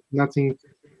 so nothing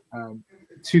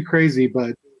too crazy,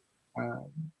 but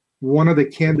one of the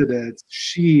candidates,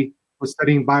 she was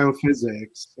studying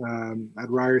biophysics at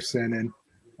Ryerson, and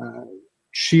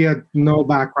she had no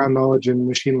background knowledge in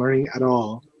machine learning at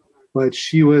all, but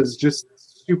she was just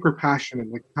super passionate,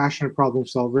 passionate problem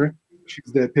solver.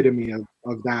 She's the epitome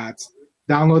of that.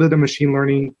 Downloaded a machine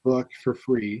learning book for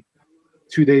free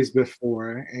 2 days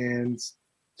before and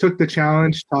took the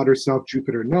challenge, taught herself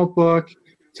Jupyter Notebook,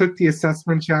 took the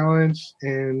assessment challenge,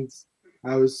 and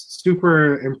I was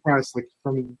super impressed.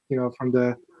 From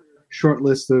the short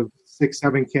list of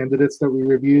 6-7 candidates that we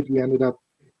reviewed, we ended up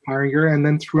hiring her. And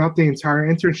then throughout the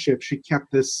entire internship, she kept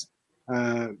this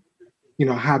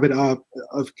habit up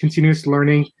of continuous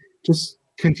learning, just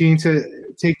continue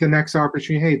to take the next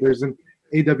opportunity. Hey, there's an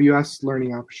AWS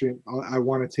learning opportunity. I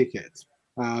want to take it.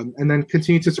 And then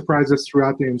continue to surprise us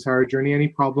throughout the entire journey. Any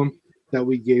problem that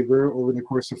we gave her over the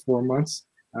course of 4 months,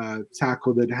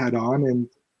 tackled it head on, and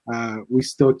we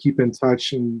still keep in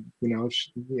touch. And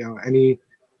any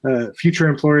future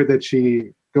employer that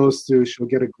she goes to, she'll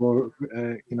get a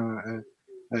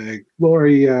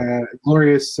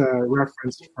glorious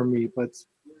reference from me. But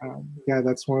yeah,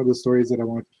 that's one of the stories that I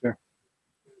wanted to share.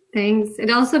 Thanks. It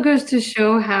also goes to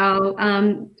show how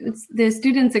the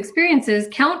students' experiences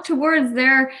count towards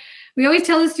their. We always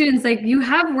tell the students, like, you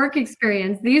have work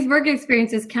experience. These work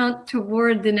experiences count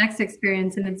toward the next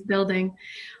experience, and it's building.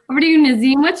 Over to you,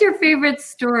 Nazim. What's your favorite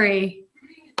story?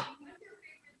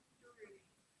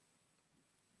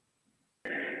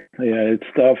 Yeah, it's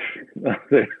tough.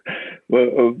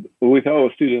 Well, with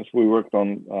our students, we worked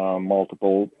on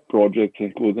multiple projects,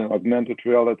 including augmented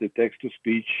reality,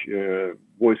 text-to-speech,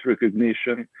 voice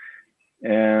recognition,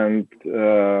 and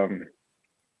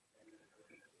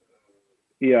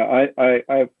yeah,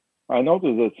 I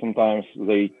noticed that sometimes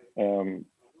they,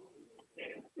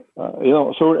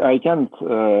 sorry, I can't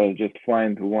just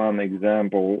find one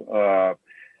example.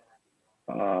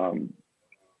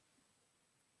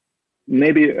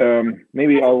 Maybe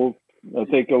I'll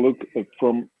take a look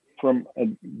from a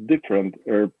different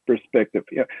perspective.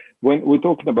 Yeah, when we're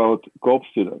talking about co-op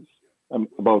students,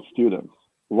 about students,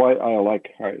 why I like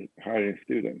hiring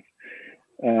students.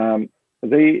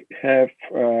 They have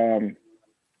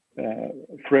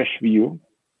fresh view,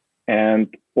 and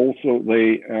also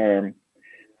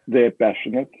they're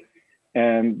passionate,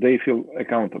 and they feel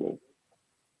accountable,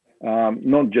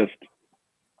 not just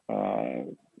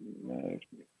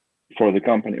for the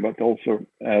company, but also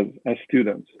as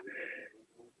students.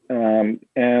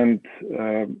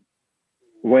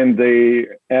 When they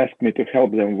ask me to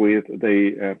help them with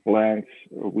the plans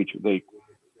which they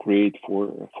create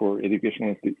for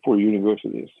educational, for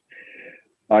universities,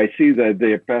 I see that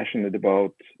they are passionate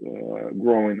about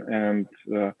growing, and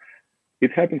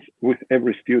it happens with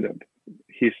every student.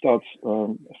 He starts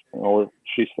or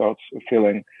she starts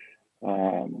filling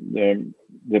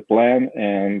the plan,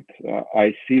 and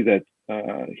I see that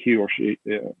he or she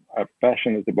are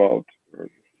passionate about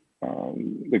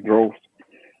the growth.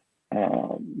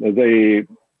 They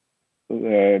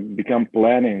become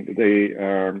planning, they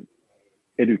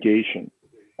education,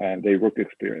 and their work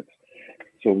experience.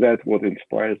 So that's what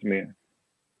inspires me.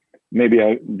 Maybe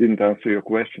I didn't answer your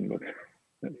question, but.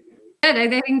 Good. I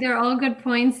think they're all good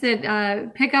points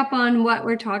that pick up on what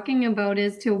we're talking about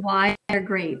as to why they're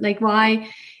great. Like why,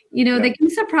 they can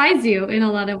surprise you in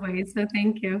a lot of ways. So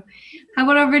thank you. How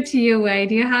about over to you, Wei?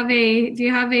 Do you have a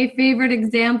favorite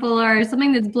example or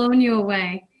something that's blown you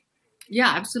away? Yeah,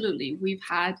 absolutely. We've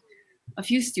had a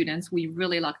few students we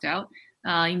really lucked out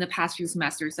in the past few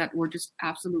semesters that were just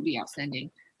absolutely outstanding.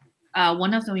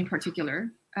 One of them in particular,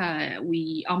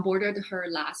 we onboarded her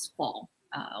last fall.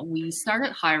 We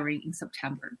started hiring in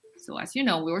September. So as you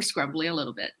know, we were scrambling a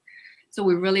little bit. So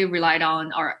we really relied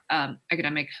on our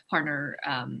academic partner,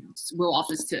 WIL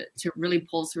office to really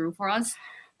pull through for us.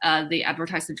 They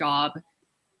advertised the job,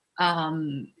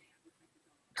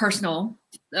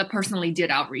 personally did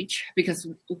outreach because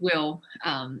WIL,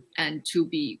 and to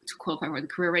qualify for the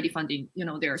career ready funding,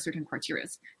 there are certain criteria.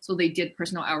 So they did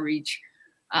personal outreach,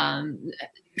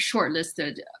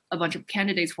 shortlisted a bunch of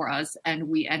candidates for us, and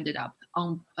we ended up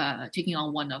taking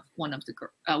on one of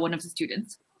the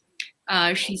students.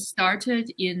 She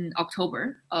started in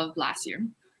October of last year,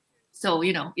 so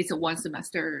it's a 1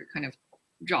 semester kind of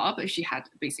job. She had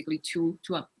basically two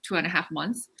and a half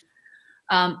months,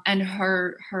 and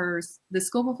the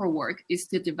scope of her work is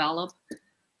to develop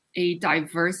a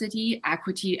diversity,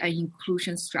 equity, and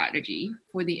inclusion strategy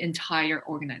for the entire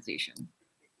organization.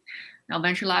 Now,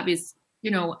 Venture Lab is,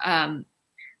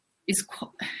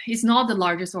 is not the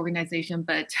largest organization,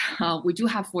 but we do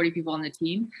have 40 people on the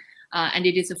team, and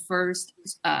it is the first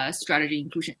strategy,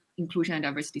 inclusion and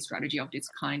diversity strategy of its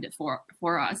kind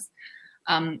for us.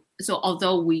 So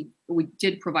although we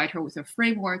did provide her with a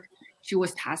framework, she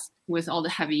was tasked with all the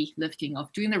heavy lifting of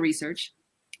doing the research,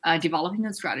 developing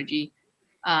a strategy,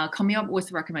 coming up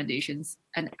with recommendations,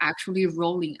 and actually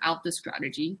rolling out the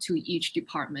strategy to each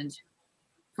department,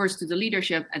 first to the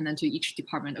leadership and then to each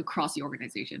department across the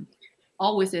organization,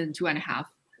 all within 2.5,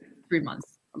 3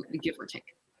 months, give or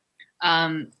take.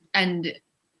 And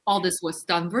all this was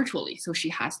done virtually. So she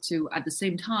has to, at the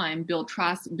same time, build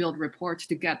trust, build reports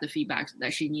to get the feedback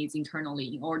that she needs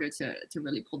internally in order to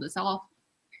really pull this off.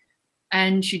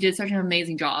 And she did such an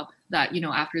amazing job that,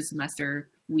 after the semester,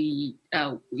 we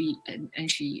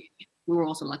were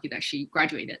also lucky that she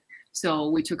graduated. So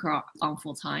we took her on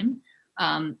full time.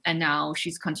 And now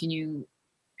she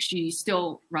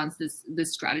still runs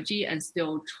this strategy and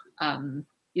still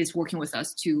is working with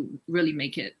us to really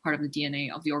make it part of the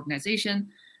DNA of the organization.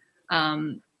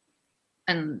 and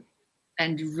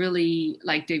really,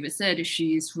 like David said,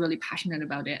 she's really passionate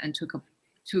about it and took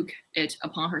it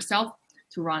upon herself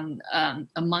to run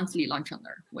a monthly lunch and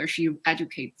learn, where she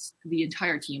educates the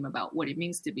entire team about what it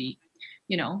means to be,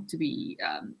 to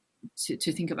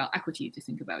think about equity, to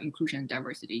think about inclusion and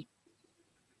diversity.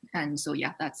 And so,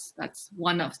 yeah, that's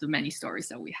one of the many stories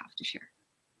that we have to share.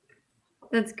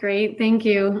 That's great. Thank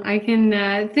you. I can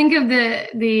think of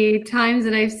the times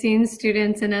that I've seen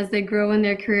students, and as they grow in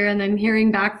their career, and then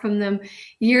hearing back from them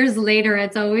years later,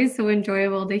 it's always so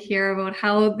enjoyable to hear about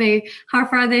how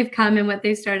far they've come and what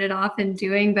they started off in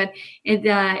doing. But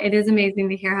it is amazing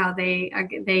to hear how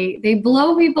they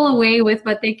blow people away with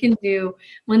what they can do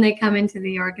when they come into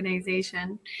the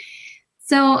organization.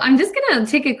 So I'm just going to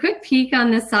take a quick peek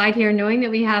on this side here, knowing that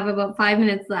we have about 5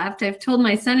 minutes left. I've told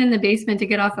my son in the basement to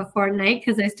get off a Fortnite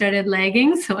because I started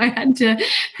lagging. So I had to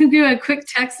do a quick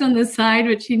text on the side,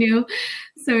 which he knew.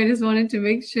 So I just wanted to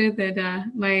make sure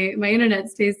that my internet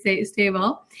stays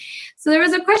stable. So there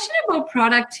was a question about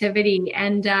productivity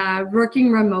and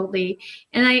working remotely.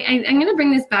 And I'm going to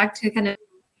bring this back to kind of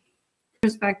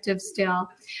perspective still.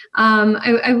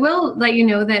 I will let you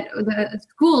know that the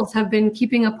schools have been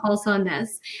keeping a pulse on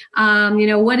this.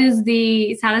 What is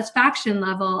the satisfaction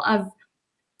level of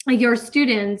your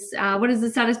students? What is the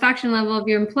satisfaction level of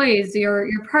your employees, your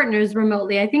partners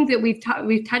remotely? I think that we've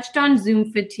touched on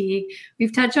Zoom fatigue.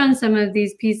 We've touched on some of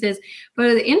these pieces,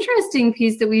 but the interesting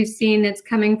piece that we've seen that's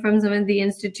coming from some of the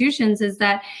institutions is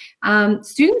that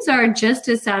students are just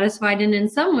as satisfied, and in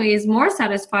some ways more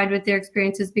satisfied with their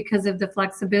experiences because of the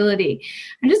flexibility.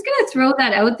 I'm just going to throw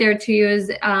that out there to you as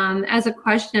a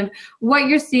question of what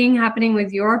you're seeing happening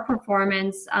with your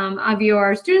performance of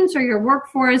your students or your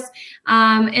workforce,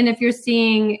 and if you're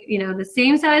seeing, the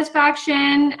same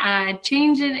satisfaction,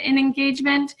 change in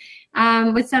engagement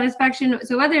with satisfaction.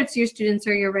 So whether it's your students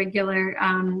or your regular,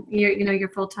 your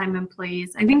full-time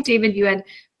employees. I think, David, you had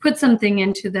put something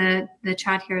into the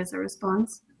chat here as a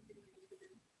response.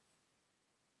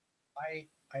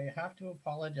 I have to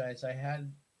apologize. I had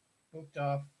booked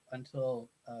off until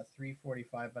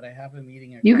 3:45, but I have a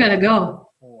meeting at you gotta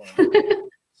go. 4.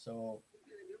 So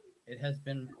it has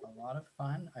been a lot of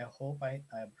fun. I hope I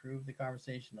improved the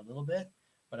conversation a little bit,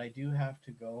 but I do have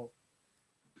to go.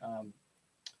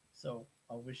 So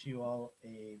I'll wish you all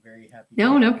a very happy day.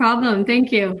 No problem.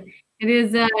 Thank you. It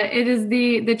is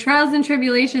the trials and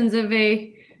tribulations of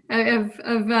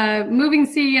moving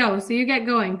CEO. So you get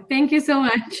going. Thank you so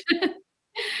much.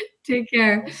 Take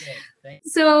care. Okay,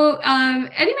 so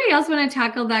anybody else want to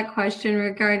tackle that question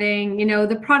regarding,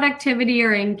 the productivity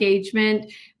or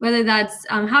engagement, whether that's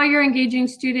how you're engaging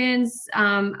students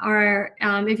or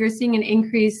if you're seeing an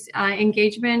increased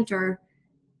engagement or...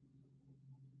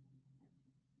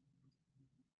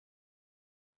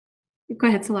 Go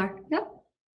ahead, Salar. Yep.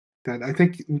 That I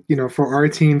think, for our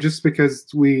team, just because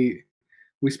we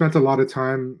spent a lot of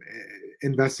time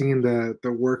investing in the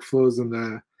workflows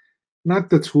and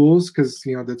not the tools, because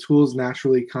the tools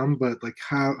naturally come, but like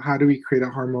how do we create a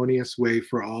harmonious way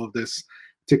for all of this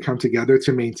to come together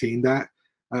to maintain that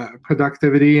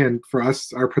productivity? And for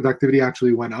us, our productivity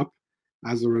actually went up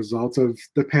as a result of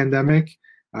the pandemic,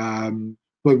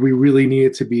 but we really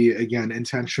needed to be, again,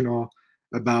 intentional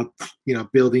about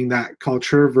building that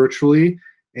culture virtually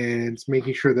and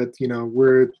making sure that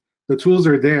the tools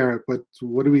are there, but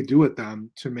what do we do with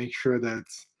them to make sure that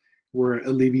we're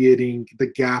alleviating the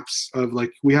gaps of,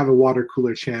 like, we have a water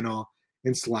cooler channel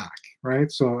in Slack, right?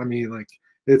 So I mean, like,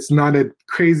 it's not a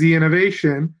crazy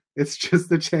innovation, it's just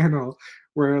a channel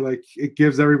where, like, it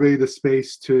gives everybody the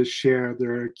space to share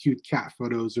their cute cat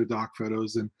photos or dog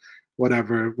photos and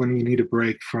whatever when you need a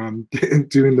break from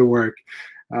doing the work.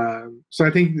 So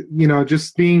I think,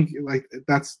 just being like,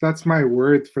 that's my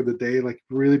word for the day, like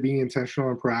really being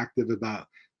intentional and proactive about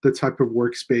the type of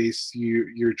workspace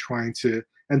you're trying to,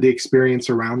 and the experience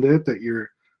around it that you're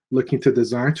looking to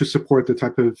design to support the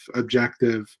type of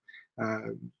objective,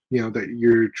 that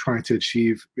you're trying to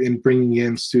achieve in bringing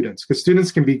in students. Because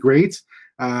students can be great,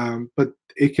 but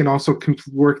it can also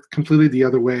work completely the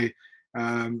other way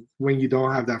when you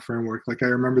don't have that framework. Like, I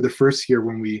remember the first year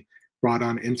when we brought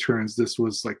on interns, this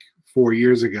was like 4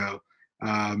 years ago.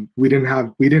 We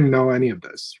didn't know any of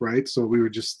this, right? So we were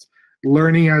just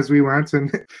learning as we went,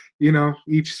 and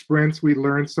each sprint we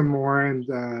learned some more, and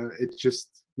it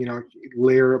just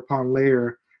layer upon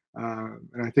layer.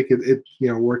 And I think it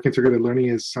work integrated learning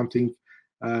is something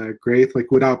great. Like,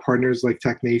 without partners like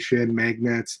TechNation,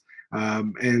 Magnet,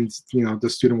 and the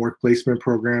student work placement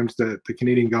programs that the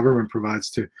Canadian government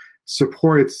provides to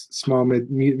support small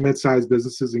mid-sized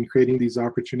businesses in creating these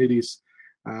opportunities,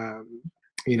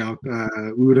 we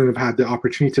wouldn't have had the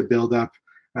opportunity to build up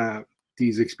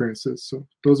these experiences. So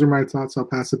those are my thoughts. I'll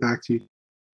pass it back to you.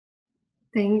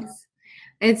 Thanks.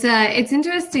 It's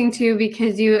interesting too,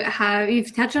 because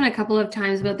you've touched on a couple of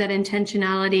times about that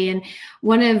intentionality, and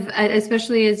one of,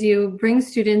 especially as you bring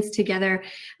students together,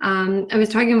 I was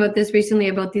talking about this recently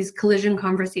about these collision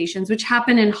conversations, which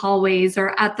happen in hallways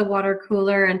or at the water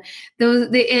cooler, and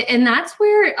and that's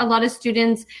where a lot of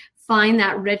students find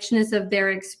that richness of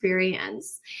their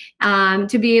experience,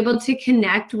 to be able to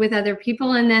connect with other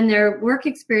people, and then their work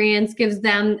experience gives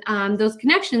them those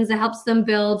connections that helps them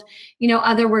build,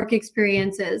 other work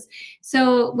experiences.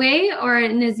 So Wei or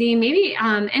Nazim, maybe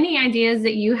any ideas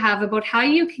that you have about how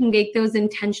you can make those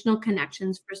intentional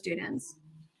connections for students?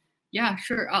 Yeah,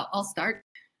 sure. I'll start.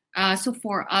 So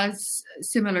for us,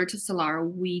 similar to Solar,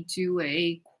 we do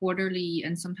a quarterly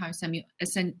and sometimes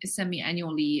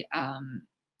semi-annually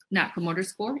Net Promoter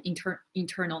Score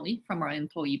internally from our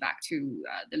employee back to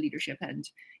the leadership, and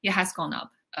it has gone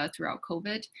up throughout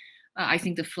COVID. I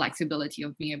think the flexibility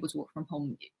of being able to work from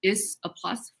home is a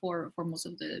plus for most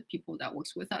of the people that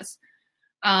works with us.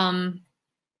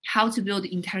 How to build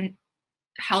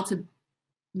how to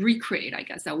recreate, I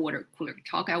guess, that water cooler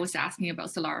talk. I was asking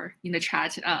about Solar in the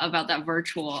chat about that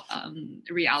virtual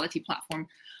reality platform.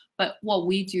 But what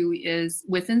we do is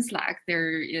within Slack,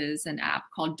 there is an app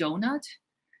called Donut.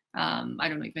 I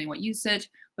don't know if anyone uses it,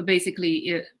 but basically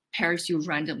it pairs you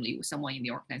randomly with someone in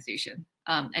the organization.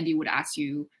 And it would ask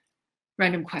you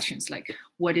random questions like,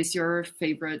 what's your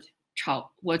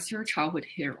childhood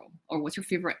hero? Or what's your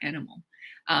favorite animal?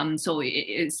 So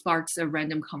it sparks a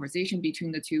random conversation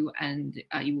between the two, and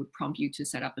it would prompt you to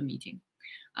set up a meeting.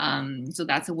 So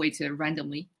that's a way to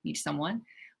randomly meet someone.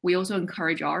 We also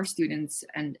encourage our students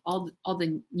and all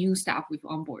the new staff we've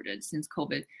onboarded since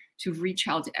COVID to reach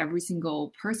out to every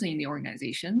single person in the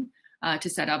organization to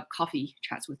set up coffee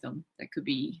chats with them. That could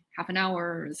be half an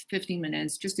hour, 15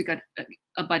 minutes, just to get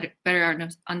a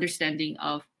better understanding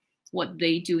of what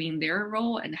they do in their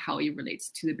role and how it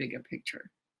relates to the bigger picture.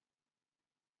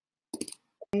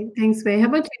 Thanks, Wei. How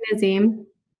about you, Nazim?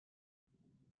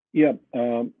 Yeah,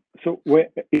 so we're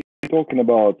talking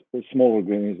about small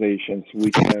organizations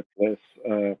which have less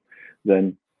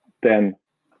than 10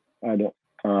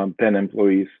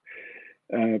 employees.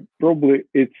 Probably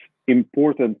it's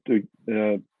important to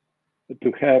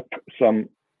have some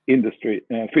industry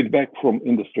feedback from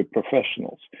industry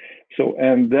professionals. So,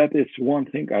 and that is one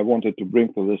thing I wanted to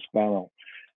bring to this panel.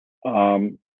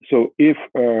 So if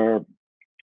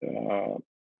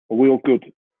WIL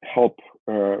could help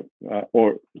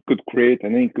or could create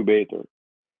an incubator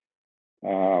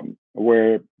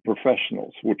where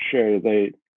professionals would share their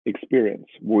experience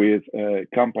with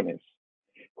companies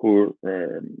who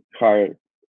hire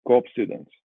co-op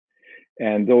students,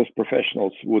 and those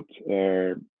professionals would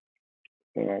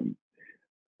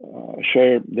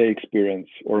share their experience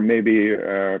or maybe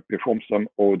perform some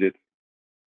audit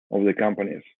of the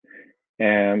companies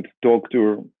and talk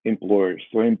to employers.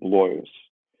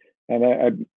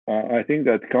 And I think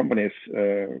that companies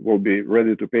will be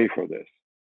ready to pay for this.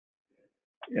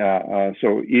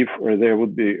 So if there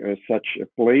would be such a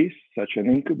place, such an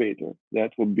incubator,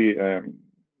 that would be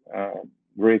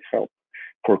great help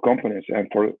for companies and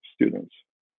for students.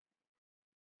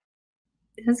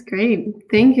 That's great.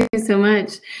 Thank you so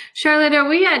much. Charlotte, are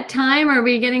we at time? Are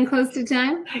we getting close to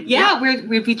time? Yeah,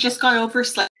 we've just gone over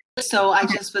slightly. So I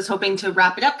just was hoping to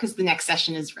wrap it up because the next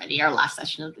session is ready, our last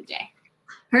session of the day.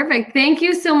 Perfect. Thank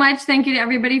you so much. Thank you to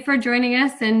everybody for joining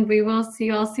us, and we will see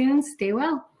you all soon. Stay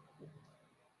well.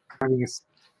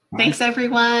 Thanks,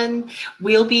 everyone.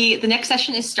 The next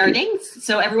session is starting,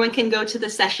 so everyone can go to the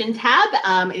session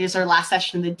tab. It is our last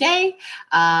session of the day.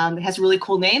 It has a really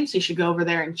cool name, so you should go over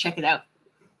there and check it out.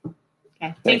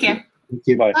 Okay, take care. Thank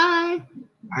you. Bye. Bye.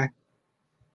 Bye.